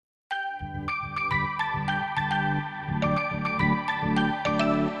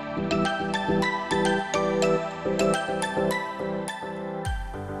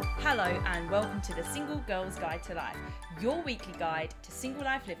Hello and welcome to the Single Girl's Guide to Life, your weekly guide to single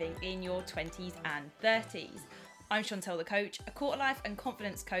life living in your 20s and 30s. I'm Chantel the Coach, a quarter life and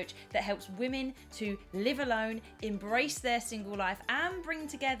confidence coach that helps women to live alone, embrace their single life and bring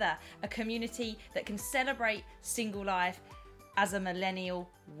together a community that can celebrate single life as a millennial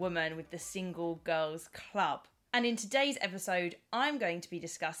woman with the Single Girls Club. And in today's episode, I'm going to be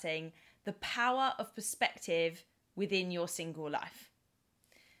discussing the power of perspective within your single life.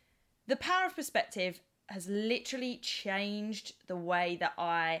 The power of perspective has literally changed the way that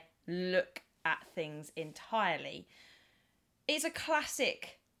I look at things entirely. It's a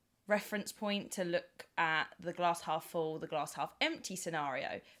classic reference point to look at the glass half full, the glass half empty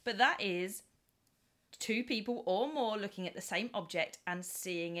scenario, but that is two people or more looking at the same object and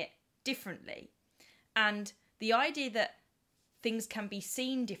seeing it differently. And the idea that things can be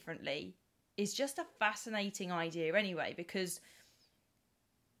seen differently is just a fascinating idea anyway, because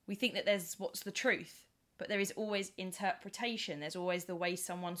we think that there's what's the truth, but there is always interpretation. There's always the way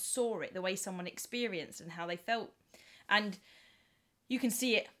someone saw it, the way someone experienced and how they felt. And you can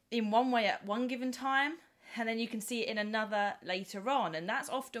see it in one way at one given time, and then you can see it in another later on. And that's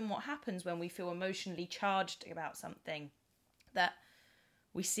often what happens when we feel emotionally charged about something, that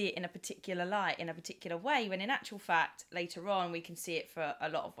we see it in a particular light, in a particular way, when in actual fact, later on, we can see it for a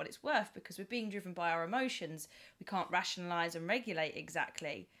lot of what it's worth because we're being driven by our emotions. We can't rationalise and regulate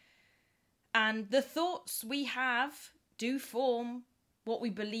exactly. And the thoughts we have do form what we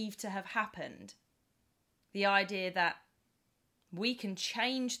believe to have happened. The idea that we can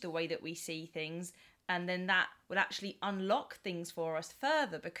change the way that we see things, and then that would actually unlock things for us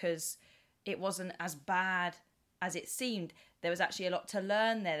further because it wasn't as bad as it seemed. There was actually a lot to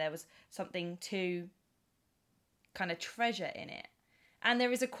learn there. There was something to kind of treasure in it. And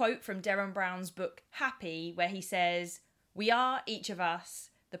there is a quote from Derren Brown's book, Happy, where he says, "We are, each of us,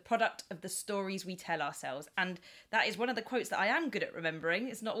 the product of the stories we tell ourselves." And that is one of the quotes that I am good at remembering.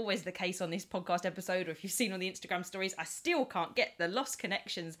 It's not always the case on this podcast episode, or if you've seen on the Instagram stories, I still can't get the Lost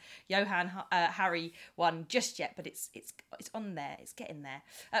Connections Johann Hari one just yet, but it's on there. It's getting there.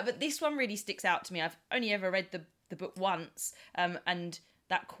 But this one really sticks out to me. I've only ever read the book once, and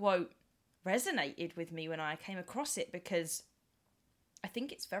that quote resonated with me when I came across it because I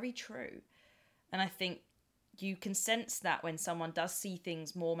think it's very true. And I think you can sense that when someone does see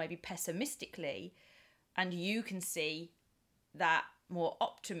things more maybe pessimistically, and you can see that more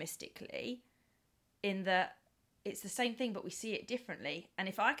optimistically, in that it's the same thing but we see it differently. And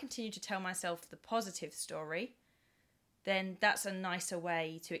if I continue to tell myself the positive story, then that's a nicer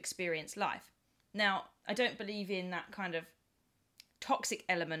way to experience life. Now, I don't believe in that kind of toxic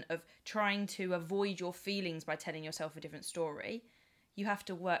element of trying to avoid your feelings by telling yourself a different story. You have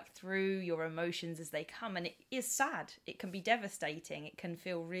to work through your emotions as they come, and it is sad. It can be devastating. It can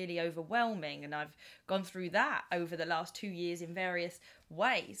feel really overwhelming, and I've gone through that over the last 2 years in various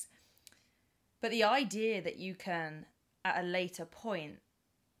ways. But the idea that you can, at a later point,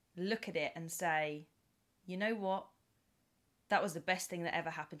 look at it and say, you know what? That was the best thing that ever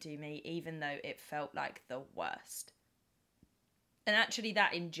happened to me, even though it felt like the worst. And actually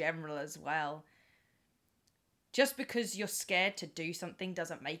that in general as well. Just because you're scared to do something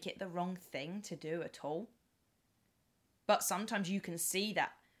doesn't make it the wrong thing to do at all. But sometimes you can see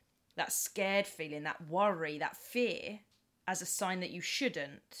that scared feeling, that worry, that fear as a sign that you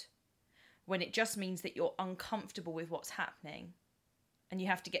shouldn't, when it just means that you're uncomfortable with what's happening. And you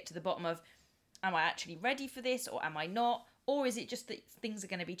have to get to the bottom of, am I actually ready for this or am I not? Or is it just that things are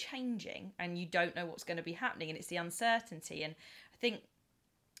going to be changing and you don't know what's going to be happening, and it's the uncertainty. And I think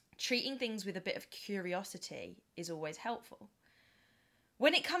treating things with a bit of curiosity is always helpful.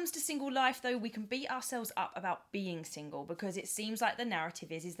 When it comes to single life, though, we can beat ourselves up about being single because it seems like the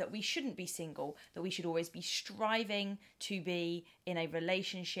narrative is that we shouldn't be single, that we should always be striving to be in a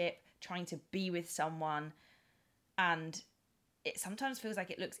relationship, trying to be with someone. And it sometimes feels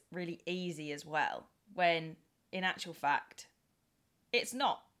like it looks really easy as well, when in actual fact, it's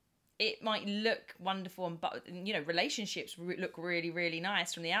not. It might look wonderful, but relationships look really, really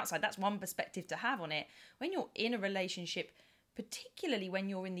nice from the outside. That's one perspective to have on it. When you're in a relationship, particularly when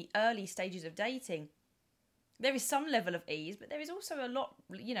you're in the early stages of dating, there is some level of ease, but there is also a lot,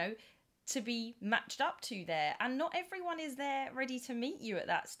 to be matched up to there. And not everyone is there ready to meet you at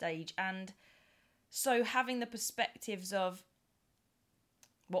that stage. And so having the perspectives of,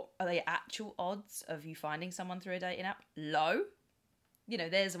 what are the actual odds of you finding someone through a dating app? Low.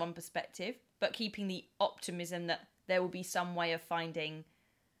 There's one perspective, but keeping the optimism that there will be some way of finding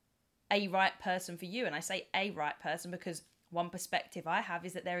a right person for you. And I say a right person because one perspective I have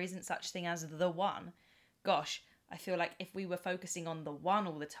is that there isn't such thing as the one. Gosh, I feel like if we were focusing on the one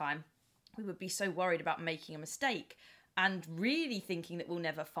all the time, we would be so worried about making a mistake and really thinking that we'll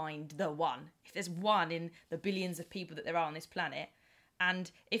never find the one. If there's one in the billions of people that there are on this planet,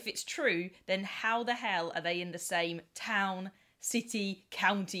 and if it's true, then how the hell are they in the same town, city,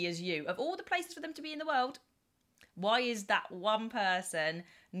 county as you? Of all the places for them to be in the world, why is that one person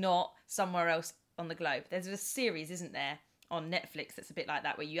not somewhere else on the globe? There's a series, isn't there, on Netflix that's a bit like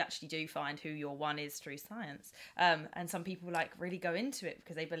that, where you actually do find who your one is through science. And some people like really go into it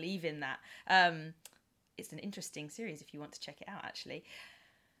because they believe in that. It's an interesting series if you want to check it out, actually.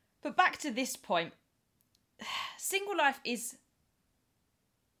 But back to this point, single life is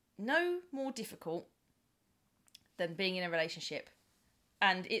no more difficult than being in a relationship.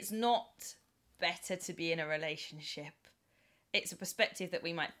 And it's not better to be in a relationship. It's a perspective that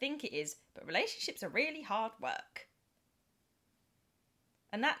we might think it is, but relationships are really hard work.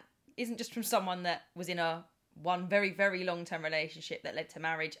 And that isn't just from someone that was in one very, very long-term relationship that led to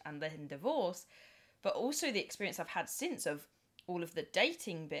marriage and then divorce, but also the experience I've had since of all of the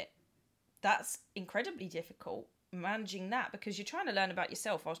dating bit. That's incredibly difficult, managing that, because you're trying to learn about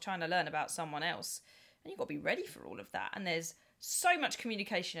yourself. I was trying to learn about someone else, and you've got to be ready for all of that. And there's so much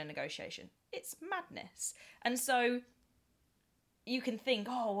communication and negotiation. It's madness. And so you can think,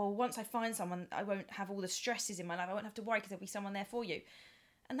 oh, well, once I find someone, I won't have all the stresses in my life. I won't have to worry because there'll be someone there for you.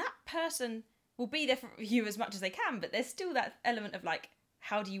 And that person will be there for you as much as they can, but there's still that element of like,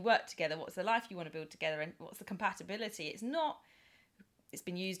 how do you work together? What's the life you want to build together? And what's the compatibility? It's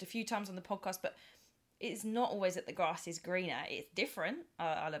been used a few times on the podcast, but it's not always that the grass is greener. It's different,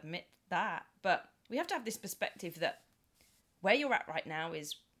 I'll admit that. But we have to have this perspective that where you're at right now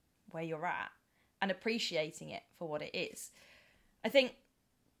is where you're at, and appreciating it for what it is. I think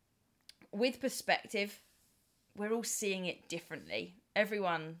with perspective, we're all seeing it differently.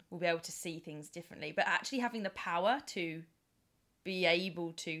 Everyone will be able to see things differently, but actually having the power to be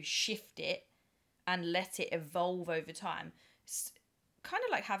able to shift it and let it evolve over time, it's kind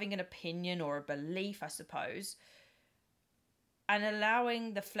of like having an opinion or a belief, I suppose, and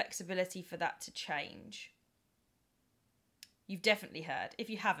allowing the flexibility for that to change. You've definitely heard. If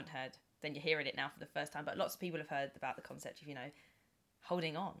you haven't heard, then you're hearing it now for the first time, but lots of people have heard about the concept of,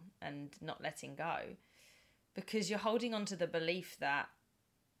 holding on and not letting go, because you're holding on to the belief that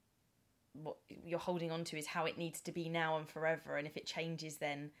what you're holding on to is how it needs to be now and forever, and if it changes,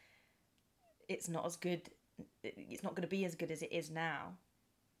 then it's not as good. It's not going to be as good as it is now.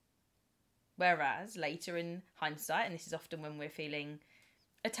 Whereas later in hindsight, and this is often when we're feeling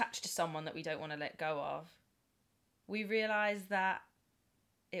attached to someone that we don't want to let go of, we realise that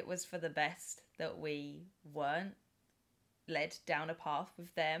it was for the best that we weren't led down a path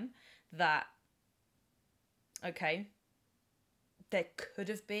with them, that, okay, there could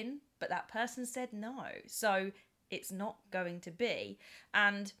have been, but that person said no. So it's not going to be.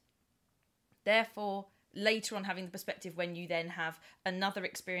 And therefore, later on, having the perspective when you then have another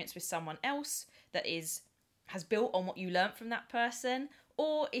experience with someone else that has built on what you learnt from that person,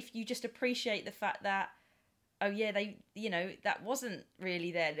 or if you just appreciate the fact that, oh yeah, that wasn't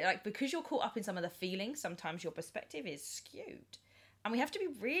really there. Like, because you're caught up in some of the feelings, sometimes your perspective is skewed. And we have to be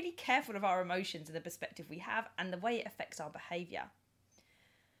really careful of our emotions and the perspective we have and the way it affects our behaviour.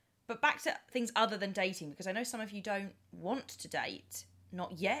 But back to things other than dating, because I know some of you don't want to date.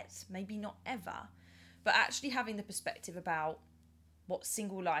 Not yet, maybe not ever. But actually having the perspective about what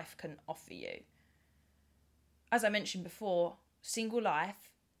single life can offer you. As I mentioned before, single life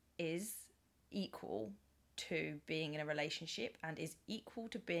is equal to being in a relationship and is equal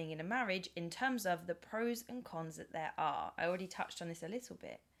to being in a marriage in terms of the pros and cons that there are. I already touched on this a little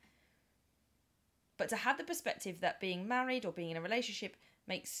bit. But to have the perspective that being married or being in a relationship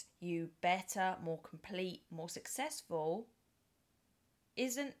makes you better, more complete, more successful,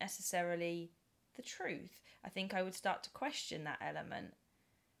 isn't necessarily the truth. I think I would start to question that element,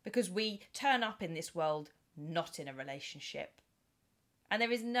 because we turn up in this world not in a relationship. And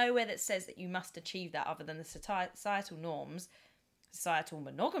there is nowhere that says that you must achieve that other than the societal norms, societal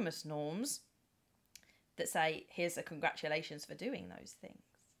monogamous norms, that say, here's a congratulations for doing those things.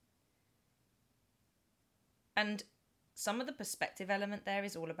 And some of the perspective element there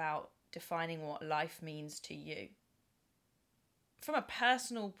is all about defining what life means to you. From a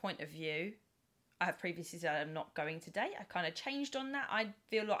personal point of view, I have previously said I'm not going to date. I kind of changed on that. I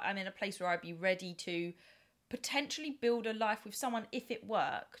feel like I'm in a place where I'd be ready to potentially build a life with someone if it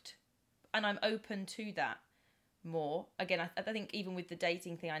worked. And I'm open to that more. Again, I think even with the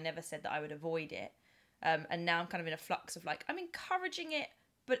dating thing, I never said that I would avoid it. And now I'm kind of in a flux of like, I'm encouraging it,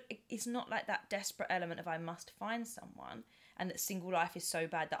 but it's not like that desperate element of I must find someone. and that single life is so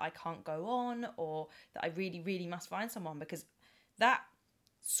bad that I can't go on, or that I really, really must find someone, because that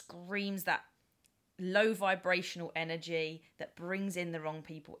screams that low vibrational energy that brings in the wrong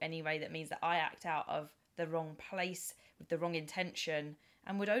people anyway. That means that I act out of the wrong place with the wrong intention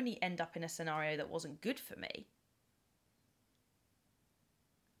and would only end up in a scenario that wasn't good for me.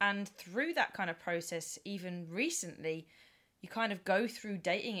 And through that kind of process, even recently, you kind of go through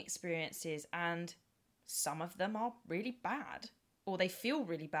dating experiences, and some of them are really bad, or they feel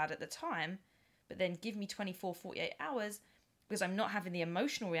really bad at the time, but then give me 24, 48 hours, because I'm not having the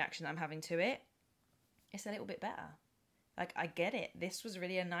emotional reaction I'm having to it, it's a little bit better. Like, I get it. This was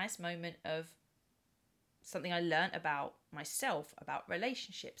really a nice moment of something I learned about myself, about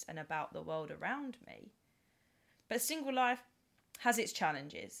relationships, and about the world around me. But single life has its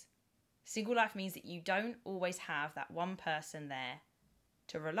challenges. Single life means that you don't always have that one person there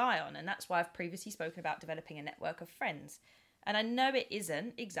to rely on. And that's why I've previously spoken about developing a network of friends. And I know it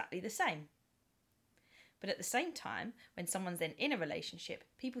isn't exactly the same. But at the same time, when someone's then in a relationship,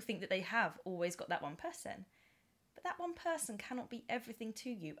 people think that they have always got that one person. But that one person cannot be everything to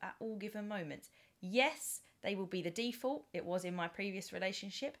you at all given moments. Yes, they will be the default. It was in my previous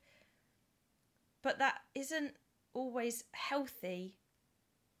relationship. But that isn't always healthy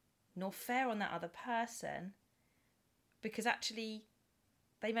nor fair on that other person, because actually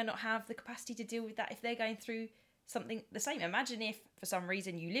they may not have the capacity to deal with that if they're going through something the same. Imagine if for some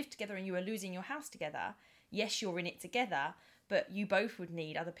reason you lived together and you were losing your house together. Yes, you're in it together, but you both would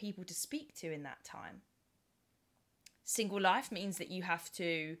need other people to speak to in that time. Single life means that you have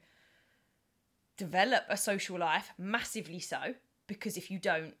to develop a social life, massively so, because if you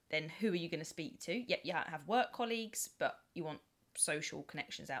don't, then who are you going to speak to? Yet you have work colleagues, but you want social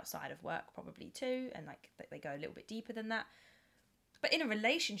connections outside of work probably too, and like they go a little bit deeper than that. But in a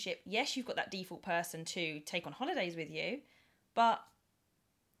relationship, yes, you've got that default person to take on holidays with you, but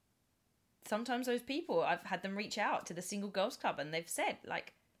sometimes those people, I've had them reach out to the Single Girls Club and they've said,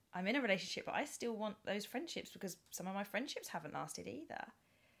 like, I'm in a relationship, but I still want those friendships because some of my friendships haven't lasted either.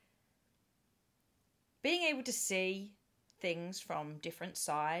 Being able to see things from different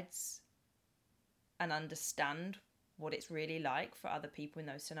sides and understand what it's really like for other people in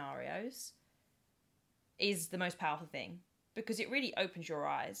those scenarios is the most powerful thing, because it really opens your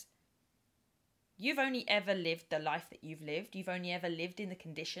eyes. You've only ever lived the life that you've lived. You've only ever lived in the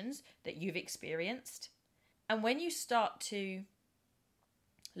conditions that you've experienced. And when you start to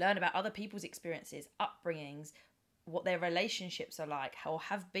learn about other people's experiences, upbringings, what their relationships are like, or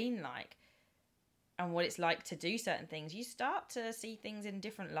have been like, and what it's like to do certain things, you start to see things in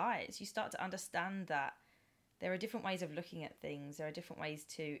different lights. You start to understand that there are different ways of looking at things. There are different ways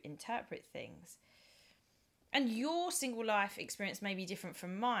to interpret things. And your single life experience may be different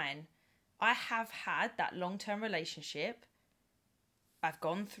from mine. I have had that long-term relationship. I've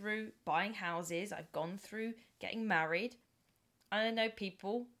gone through buying houses. I've gone through getting married. And I know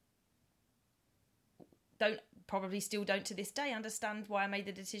people still don't to this day understand why I made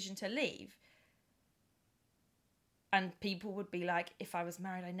the decision to leave. And people would be like, if I was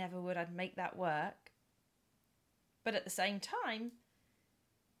married, I never would. I'd make that work. But at the same time,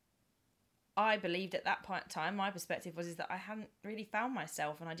 I believed at that point in time, my perspective was that I hadn't really found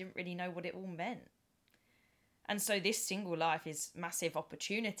myself and I didn't really know what it all meant. And so this single life is massive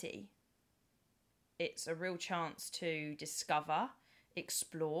opportunity. It's a real chance to discover,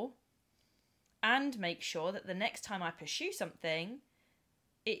 explore, and make sure that the next time I pursue something,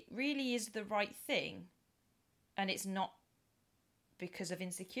 it really is the right thing. And it's not because of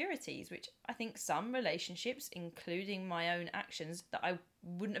insecurities, which I think some relationships, including my own actions that I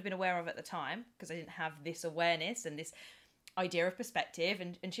wouldn't have been aware of at the time because I didn't have this awareness and this idea of perspective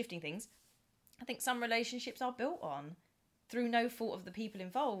and shifting things, I think some relationships are built on through no fault of the people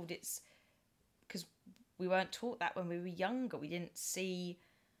involved. It's because we weren't taught that when we were younger. We didn't see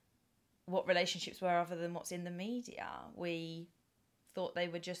what relationships were other than what's in the media. We thought they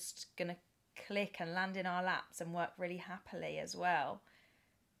were just going to click and land in our laps and work really happily as well,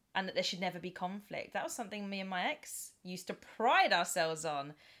 and that there should never be conflict. That was something me and my ex used to pride ourselves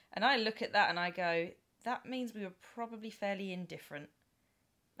on, and I look at that and I go, that means we were probably fairly indifferent.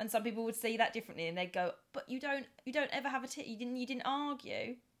 And some people would see that differently and they'd go, but you don't ever have you didn't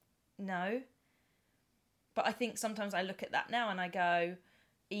argue. No, but I think sometimes I look at that now and I go,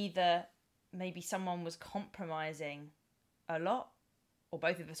 either maybe someone was compromising a lot, or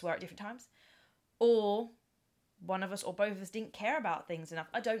both of us were at different times, or one of us or both of us didn't care about things enough.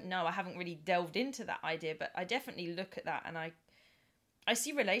 I don't know. I haven't really delved into that idea, but I definitely look at that and I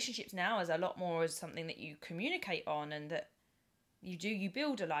see relationships now as a lot more as something that you communicate on, and that you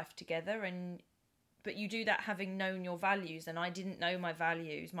build a life together, and But you do that having known your values, and I didn't know my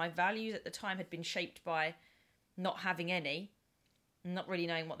values. My values at the time had been shaped by not having any, not really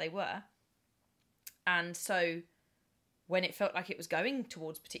knowing what they were. And so when it felt like it was going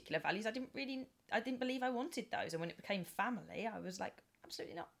towards particular values, I didn't believe I wanted those. And when it became family, I was like,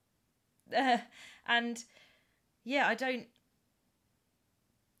 absolutely not. And yeah, I don't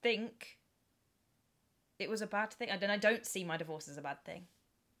think it was a bad thing. I don't see my divorce as a bad thing.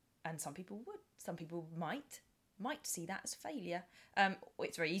 And some people would. Some people might see that as failure.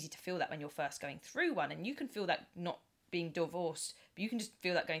 It's very easy to feel that when you're first going through one, and you can feel that not being divorced, but you can just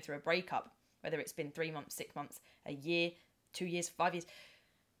feel that going through a breakup, whether it's been 3 months, 6 months, a year, 2 years, 5 years.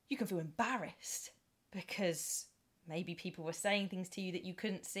 You can feel embarrassed because maybe people were saying things to you that you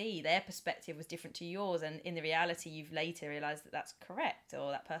couldn't see. Their perspective was different to yours, and in the reality, you've later realised that that's correct,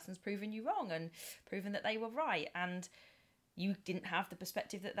 or that person's proven you wrong and proven that they were right, and you didn't have the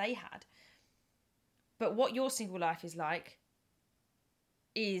perspective that they had. But what your single life is like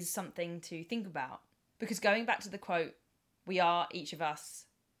is something to think about. Because going back to the quote, we are, each of us,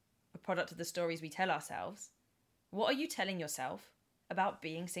 a product of the stories we tell ourselves. What are you telling yourself about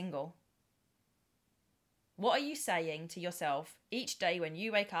being single? What are you saying to yourself each day when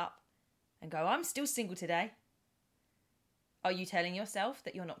you wake up and go, I'm still single today? Are you telling yourself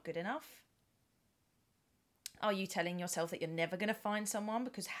that you're not good enough? Are you telling yourself that you're never going to find someone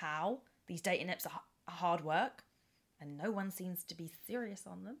because how? These dating apps are hard work and no one seems to be serious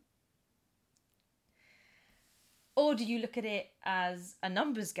on them. Or do you look at it as a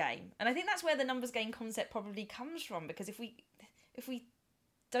numbers game? And I think that's where the numbers game concept probably comes from, because if we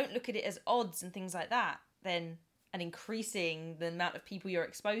don't look at it as odds and things like that, then, and increasing the amount of people you're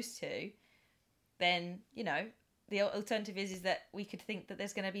exposed to, then, you know, the alternative is that we could think that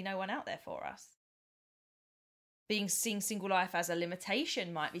there's going to be no one out there for us. Seeing single life as a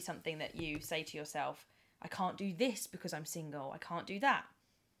limitation might be something that you say to yourself, I can't do this because I'm single, I can't do that.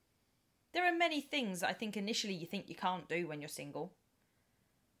 There are many things that I think initially you think you can't do when you're single.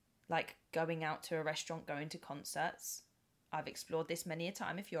 Like going out to a restaurant, going to concerts. I've explored this many a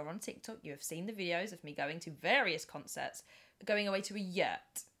time. If you're on TikTok, you have seen the videos of me going to various concerts, going away to a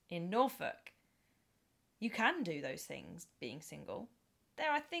yurt in Norfolk. You can do those things being single.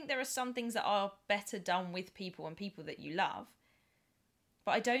 I think there are some things that are better done with people and people that you love.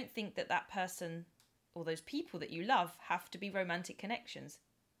 But I don't think that person or those people that you love have to be romantic connections.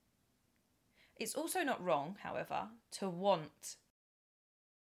 It's also not wrong, however, to want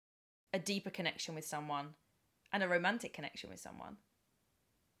a deeper connection with someone and a romantic connection with someone.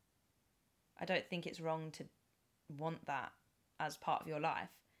 I don't think it's wrong to want that as part of your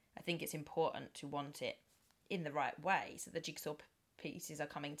life. I think it's important to want it in the right way, so the jigsaw pieces are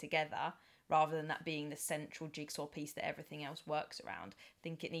coming together rather than that being the central jigsaw piece that everything else works around. I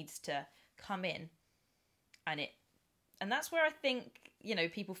think it needs to come in, and that's where I think, you know,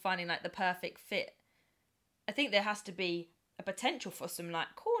 people finding like the perfect fit. I think there has to be a potential for some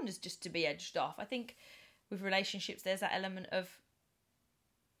like corners just to be edged off. I think with relationships there's that element of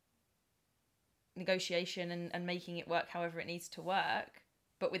negotiation and making it work however it needs to work,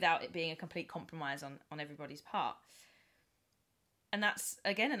 but without it being a complete compromise on everybody's part. And that's,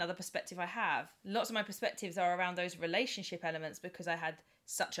 again, another perspective I have. Lots of my perspectives are around those relationship elements because I had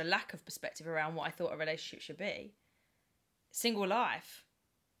such a lack of perspective around what I thought a relationship should be. Single life,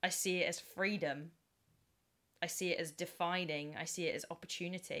 I see it as freedom. I see it as defining. I see it as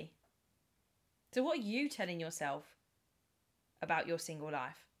opportunity. So what are you telling yourself about your single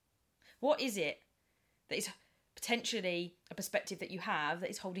life? What is it that is potentially a perspective that you have that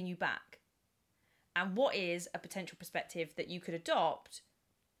is holding you back? And what is a potential perspective that you could adopt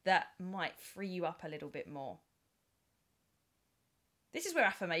that might free you up a little bit more? This is where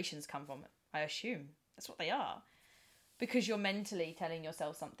affirmations come from, I assume. That's what they are. Because you're mentally telling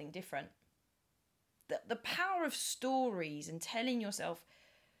yourself something different. The power of stories and telling yourself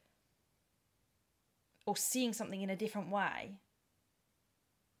or seeing something in a different way,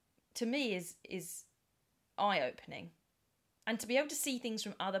 to me, is eye-opening. And to be able to see things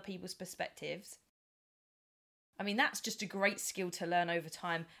from other people's perspectives, I mean, that's just a great skill to learn over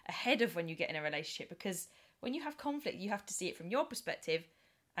time ahead of when you get in a relationship, because when you have conflict, you have to see it from your perspective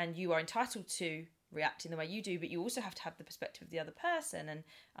and you are entitled to react in the way you do, but you also have to have the perspective of the other person and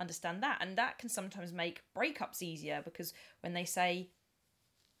understand that. And that can sometimes make breakups easier, because when they say,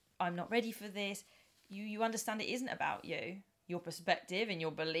 I'm not ready for this, you understand it isn't about you. Your perspective and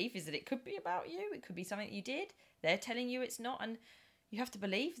your belief is that it could be about you. It could be something that you did. They're telling you it's not, and you have to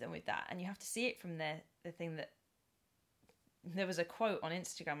believe them with that, and you have to see it from the thing that... There was a quote on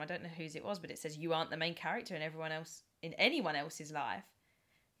Instagram, I don't know whose it was, but it says, you aren't the main character in anyone else's life.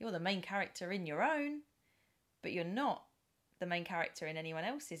 You're the main character in your own, but you're not the main character in anyone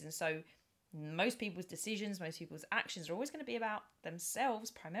else's. And so most people's decisions, most people's actions are always going to be about themselves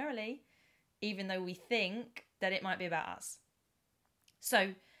primarily, even though we think that it might be about us. So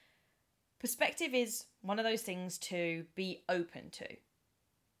perspective is one of those things to be open to.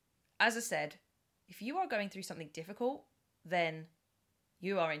 As I said, if you are going through something difficult, then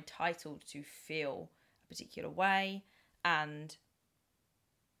you are entitled to feel a particular way, and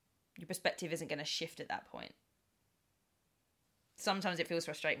your perspective isn't going to shift at that point. Sometimes it feels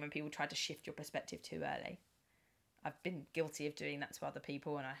frustrating when people try to shift your perspective too early. I've been guilty of doing that to other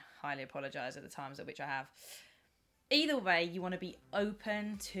people, and I highly apologise at the times at which I have. Either way, you want to be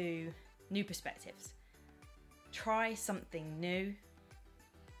open to new perspectives. Try something new.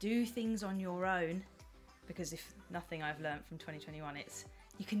 Do things on your own, because if nothing I've learned from 2021, it's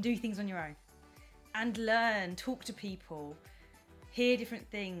you can do things on your own. And learn, talk to people, hear different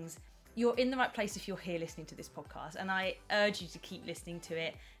things. You're in the right place if you're here listening to this podcast, and I urge you to keep listening to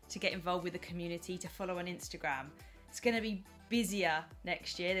it, to get involved with the community, to follow on Instagram. It's going to be busier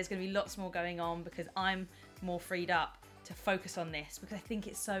next year. There's going to be lots more going on because I'm more freed up to focus on this, because I think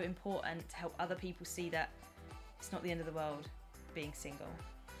it's so important to help other people see that it's not the end of the world being single.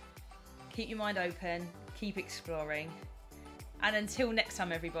 Keep your mind open, keep exploring, and until next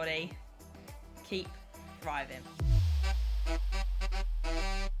time, everybody, keep thriving.